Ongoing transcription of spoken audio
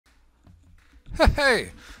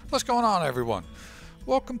Hey, what's going on, everyone?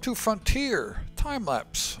 Welcome to Frontier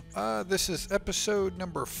Timelapse. This is episode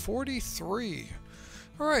number 43.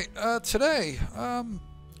 All right, today,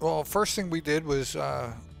 well, first thing we did was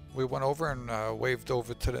we went over and waved to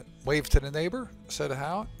the neighbor, said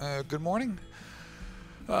how, good morning.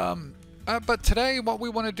 But today, what we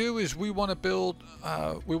want to do is we want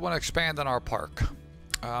to expand on our park.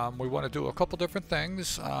 We want to do a couple different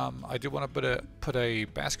things. I do want to put a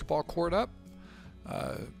basketball court up.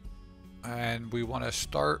 And we want to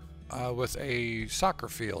start with a soccer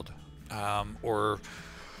field, or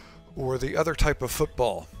the other type of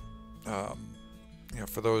football.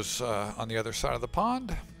 For those on the other side of the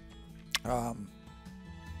pond,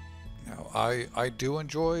 I do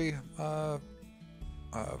enjoy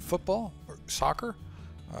football or soccer,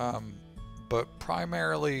 but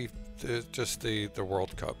primarily just the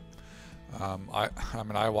World Cup.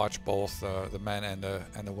 I watch both the men and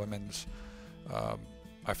the women's.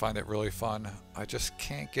 I find it really fun. I just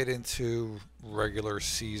can't get into regular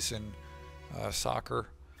season soccer.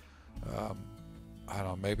 I don't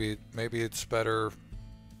know. Maybe it's better,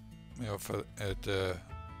 for the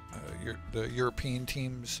European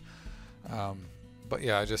teams. But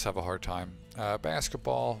yeah, I just have a hard time.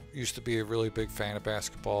 Basketball, used to be a really big fan of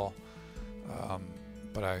basketball,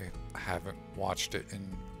 but I haven't watched it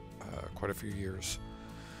in quite a few years.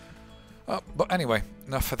 But anyway,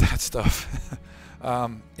 enough of that stuff.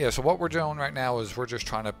 So what we're doing right now is we're just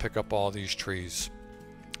trying to pick up all these trees.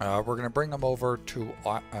 We're going to bring them over to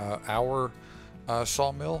our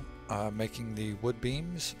sawmill, making the wood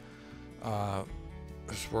beams. We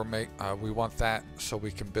want that so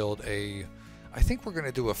we can build I think we're going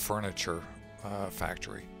to do a furniture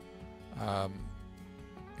factory.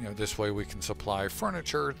 This way we can supply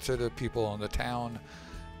furniture to the people in the town,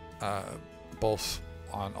 both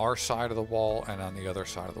on our side of the wall and on the other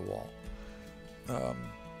side of the wall.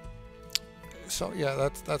 So yeah,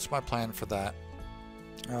 that's my plan for that.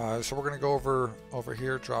 So we're gonna go over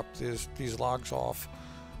here, drop these logs off,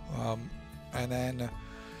 and then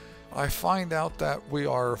I find out that we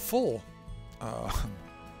are full.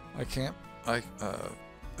 It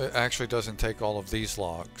actually doesn't take all of these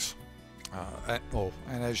logs. And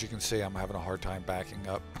as you can see, I'm having a hard time backing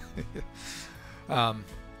up.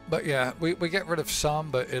 But yeah, we get rid of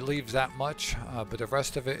some, but it leaves that much. But the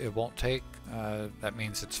rest of it won't take. That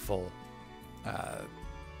means it's full.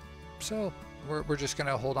 So we're just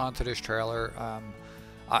gonna hold on to this trailer.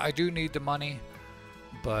 I do need the money,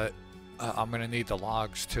 but I'm gonna need the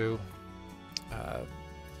logs too.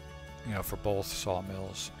 For both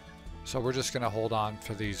sawmills. So we're just gonna hold on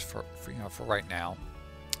for these for right now.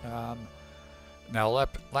 Now,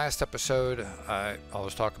 last episode, I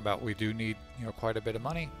was talking about we do need quite a bit of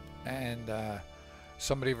money, and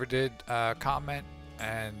somebody did comment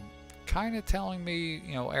and kind of telling me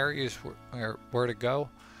areas where to go.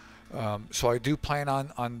 So I do plan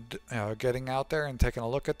on getting out there and taking a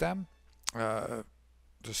look at them to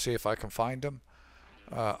see if I can find them.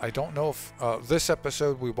 I don't know if this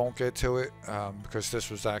episode we won't get to it because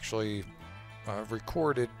this was actually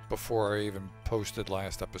recorded before I even posted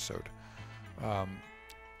last episode.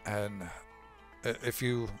 And if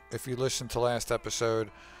you listened to last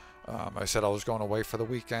episode, I said I was going away for the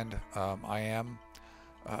weekend. I am.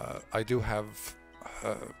 I do have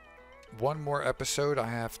one more episode I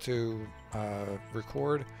have to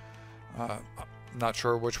record. I'm not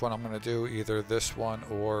sure which one I'm going to do, either this one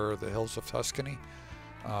or the Hills of Tuscany.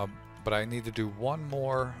 But I need to do one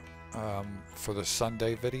more for the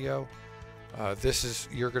Sunday video.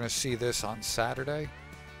 You're going to see this on Saturday.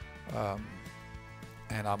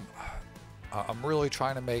 And I'm really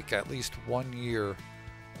trying to make at least 1 year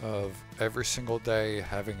of every single day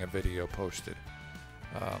having a video posted.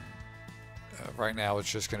 Right now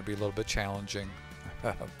it's just going to be a little bit challenging.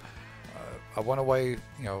 I went away,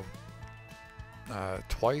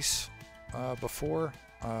 twice before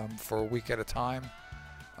for a week at a time,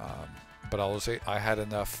 but I had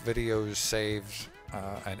enough videos saved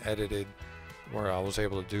and edited where I was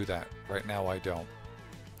able to do that. Right now I don't.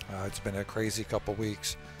 It's been a crazy couple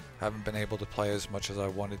weeks. Haven't been able to play as much as I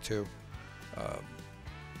wanted to,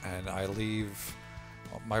 and I leave.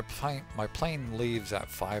 My plane leaves at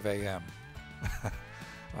 5 a.m.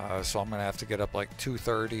 So I'm gonna have to get up like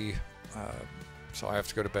 2:30. So I have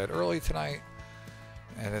to go to bed early tonight,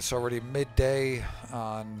 and it's already midday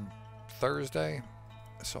on Thursday.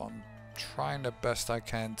 So I'm trying the best I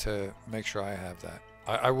can to make sure I have that.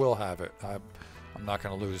 I will have it. I'm not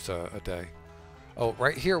gonna lose a day. Oh,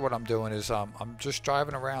 right here what I'm doing is I'm just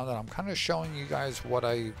driving around and I'm kind of showing you guys what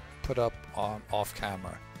I put up off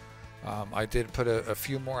camera. I did put a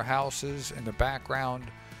few more houses in the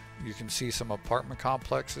background you can see some apartment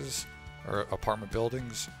complexes or apartment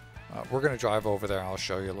buildings. We're going to drive over there. I'll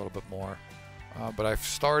show you a little bit more. But I've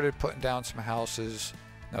started putting down some houses.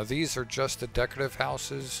 Now these are just the decorative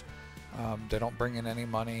houses. They don't bring in any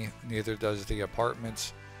money, neither does the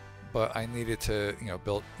apartments. But I needed to,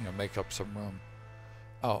 make up some room.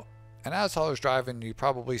 Oh, and as I was driving, you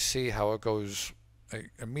probably see how it goes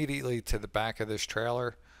immediately to the back of this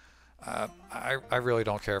trailer. I really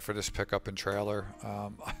don't care for this pickup and trailer.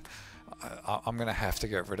 I'm gonna have to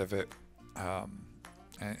get rid of it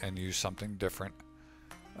and use something different.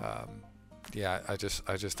 Yeah, I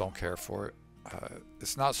just don't care for it.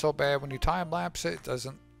 It's not so bad when you time lapse it. It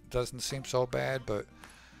doesn't seem so bad, but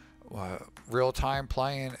real time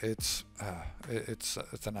playing, it's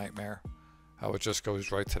a nightmare. How it just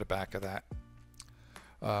goes right to the back of that.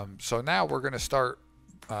 So now we're gonna start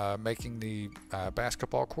making the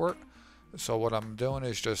basketball court. So what I'm doing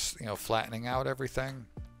is just flattening out everything.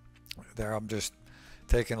 There, I'm just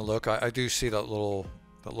taking a look. I do see that little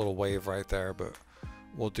wave right there, but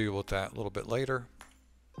we'll deal with that a little bit later.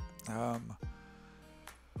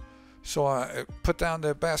 So I put down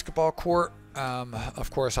the basketball court. Of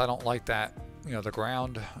course, I don't like that. The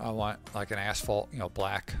ground. I want like an asphalt,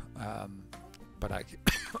 black. But I,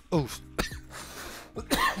 ooh,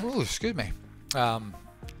 excuse me.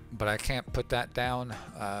 But I can't put that down.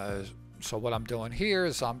 So what I'm doing here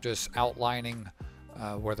is I'm just outlining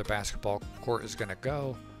where the basketball court is going to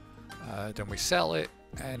go. Then we sell it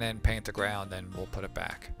and then paint the ground, then we'll put it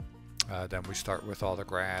back. Then we start with all the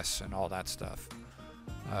grass and all that stuff.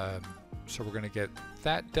 So we're going to get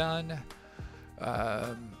that done.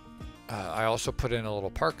 I also put in a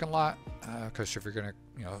little parking lot because if you're going to,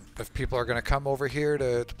 if people are going to come over here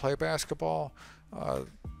to play basketball,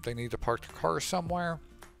 they need to park the cars somewhere.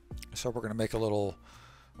 So we're going to make a little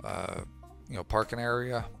parking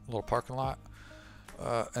area, a little parking lot.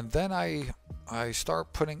 And then I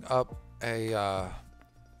start putting up a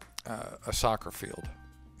soccer field.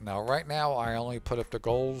 Now right now I only put up the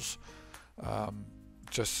goals,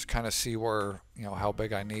 just kind of see where, how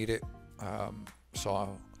big I need it.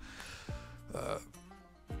 So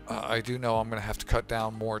I do know I'm going to have to cut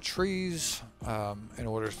down more trees in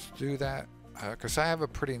order to do that, because I have a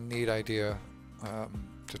pretty neat idea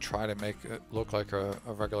to try to make it look like a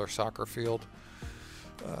regular soccer field.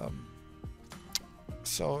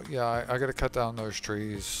 So yeah, I got to cut down those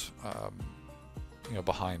trees,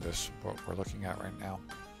 behind us, what we're looking at right now.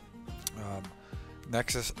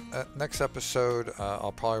 Next episode,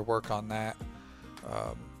 I'll probably work on that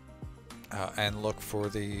and look for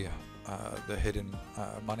the hidden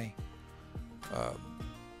money.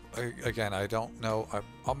 Again, I don't know.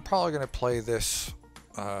 I'm probably going to play this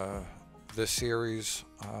series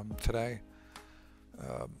today.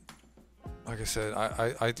 Like I said,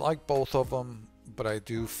 I like both of them, but I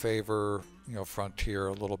do favor Frontier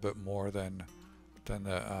a little bit more than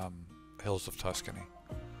the Hills of Tuscany.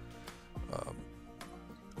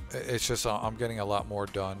 It's just I'm getting a lot more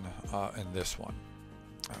done in this one.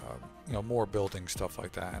 More building, stuff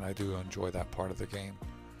like that, and I do enjoy that part of the game.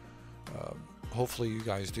 Hopefully you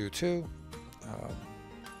guys do too.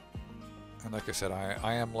 And like I said,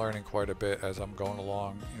 I am learning quite a bit as I'm going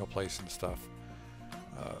along, placing stuff.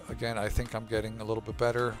 Again, I think I'm getting a little bit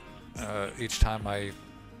better each time I,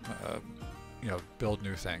 build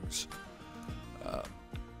new things.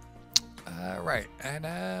 Right,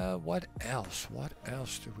 and what else? What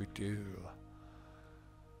else do we do?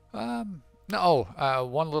 No,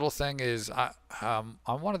 one little thing is on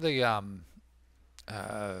one of the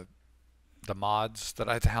mods that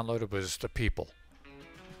I downloaded was the people.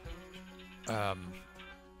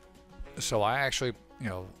 So I actually,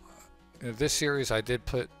 in this series I did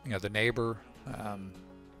put the neighbor,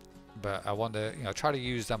 but I wanted to try to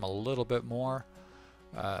use them a little bit more.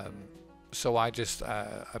 So I just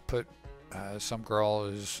I put some girl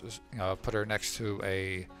is put her next to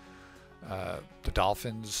the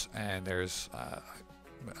dolphins, and there's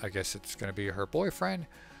I guess it's going to be her boyfriend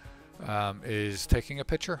is taking a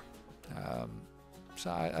picture. So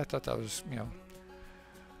I thought that was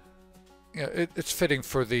it's fitting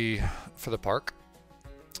for the park.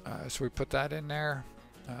 So we put that in there.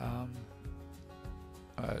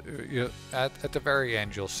 At the very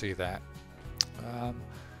end you'll see that.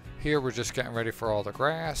 Here we're just getting ready for all the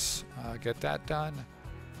grass. Get that done.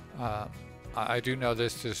 I do know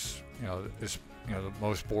this is the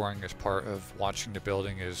most boringest part of watching the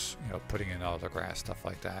building is putting in all the grass, stuff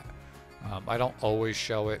like that. I don't always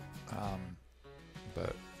show it,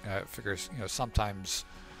 but I figure sometimes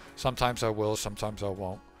I will, sometimes I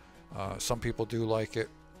won't. Some people do like it.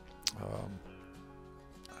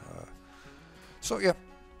 So yeah,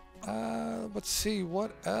 Let's see,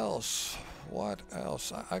 what else? What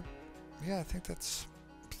else? Yeah, I think that's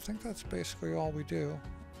basically all we do.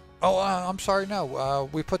 Oh, I'm sorry. No,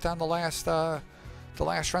 we put down the last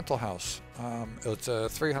rental house. It's a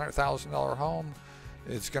 $300,000 home.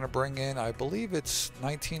 It's going to bring in, I believe, it's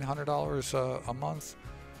 $1,900 a month.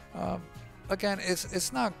 Again,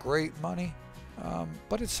 it's not great money,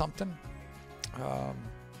 but it's something.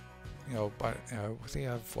 You know, but we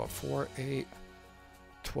have what, 4, 8,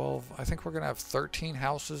 12. I think we're going to have 13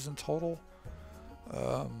 houses in total.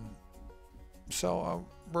 So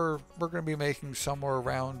we're going to be making somewhere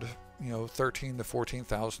around, you know, $13,000 to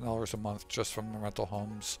 $14,000 a month just from the rental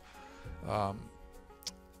homes.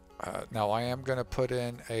 Now I am going to put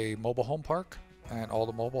in a mobile home park, and all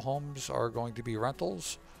the mobile homes are going to be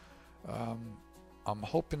rentals. I'm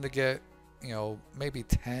hoping to get, you know, maybe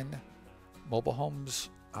 10 mobile homes,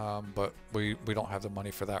 but we don't have the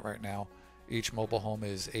money for that right now. Each mobile home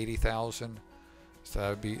is $80,000, so that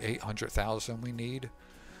would be $800,000 we need.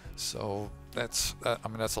 So that's I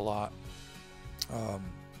mean, that's a lot.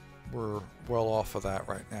 We're well off of that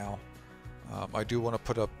right now. I do want to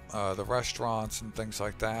put up the restaurants and things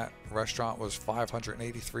like that. The restaurant was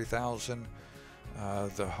 $583,000.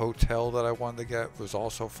 The hotel that I wanted to get was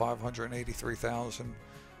also $583,000.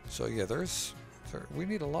 So yeah, we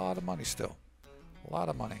need a lot of money still, a lot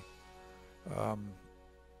of money.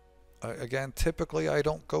 Again, typically I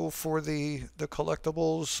don't go for the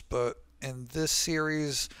collectibles, but in this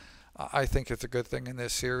series, I think it's a good thing in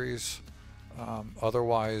this series.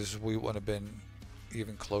 Otherwise, we wouldn't have been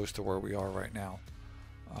even close to where we are right now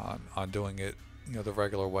on doing it, you know, the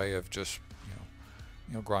regular way of just,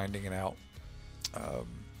 you know, grinding it out.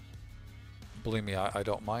 Believe me, I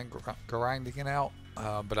don't mind grinding it out,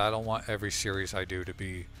 but I don't want every series I do to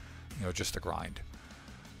be, you know, just a grind.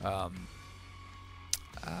 All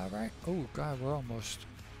right. Oh God, we're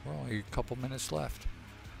only a couple minutes left.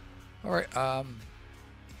 All right.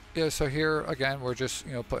 Yeah. So here again, we're just,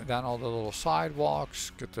 you know, putting down all the little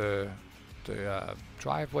sidewalks, get the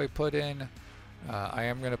driveway put in. I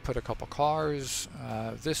am going to put a couple cars.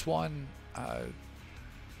 This one,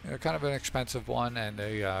 you know, kind of an expensive one, and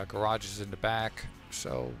a garage is in the back.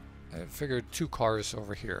 So I figured 2 cars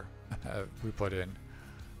over here we put in.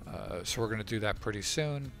 So we're going to do that pretty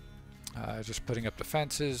soon. Just putting up the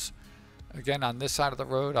fences. Again, on this side of the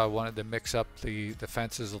road, I wanted to mix up the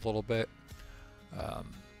fences a little bit.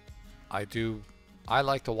 I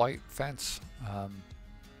like the white fence,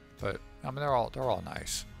 but I mean they're all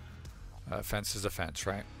nice. Fence is a fence,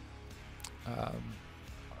 right? I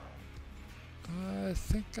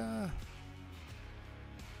think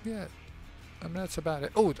yeah. I mean that's about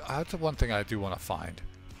it. Oh, that's one thing I do want to find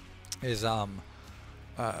is I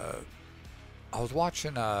was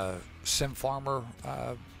watching Sim Farmer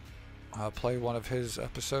play one of his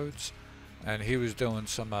episodes, and he was doing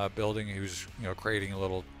some building. He was, you know, creating a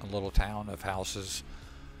little town of houses.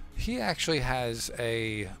 He actually has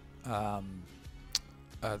a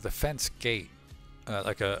the fence gate,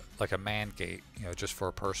 like a man gate, you know, just for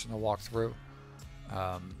a person to walk through.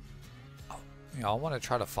 You know, I want to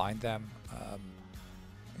try to find them.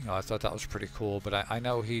 You know, I thought that was pretty cool, but I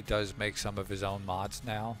know he does make some of his own mods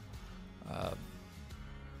now.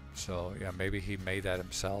 So yeah, maybe he made that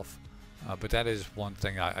himself. But that is one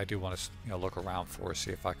thing I do want to, you know, look around for,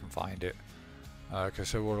 see if I can find it,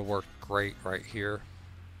 because it would have worked great right here.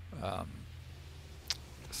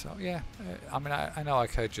 So yeah, I mean I know I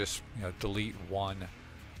could just, you know, delete one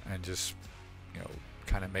and just, you know,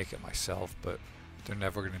 kind of make it myself, but they're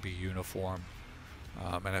never going to be uniform.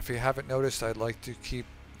 And if you haven't noticed, I'd like to keep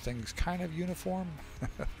things kind of uniform.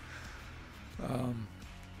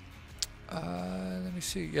 Let me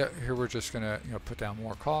see. Yeah, here we're just gonna, you know, put down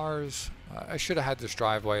more cars. I should have had this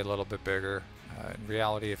driveway a little bit bigger. In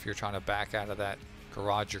reality, if you're trying to back out of that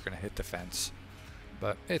garage, you're gonna hit the fence,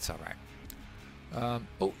 but it's all right.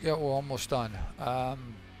 Oh yeah, we're almost done. We're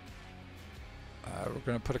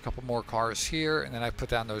gonna put a couple more cars here, and then I put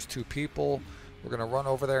down those 2 people. We're gonna run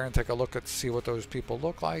over there and take a look at, see what those people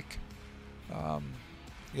look like.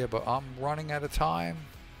 Yeah, but I'm running out of time.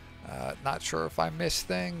 Not sure if I missed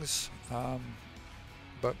things,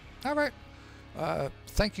 but all right.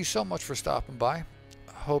 Thank you so much for stopping by.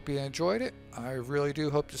 Hope you enjoyed it. I really do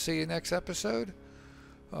hope to see you next episode.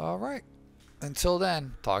 All right. Until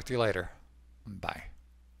then, talk to you later. Bye.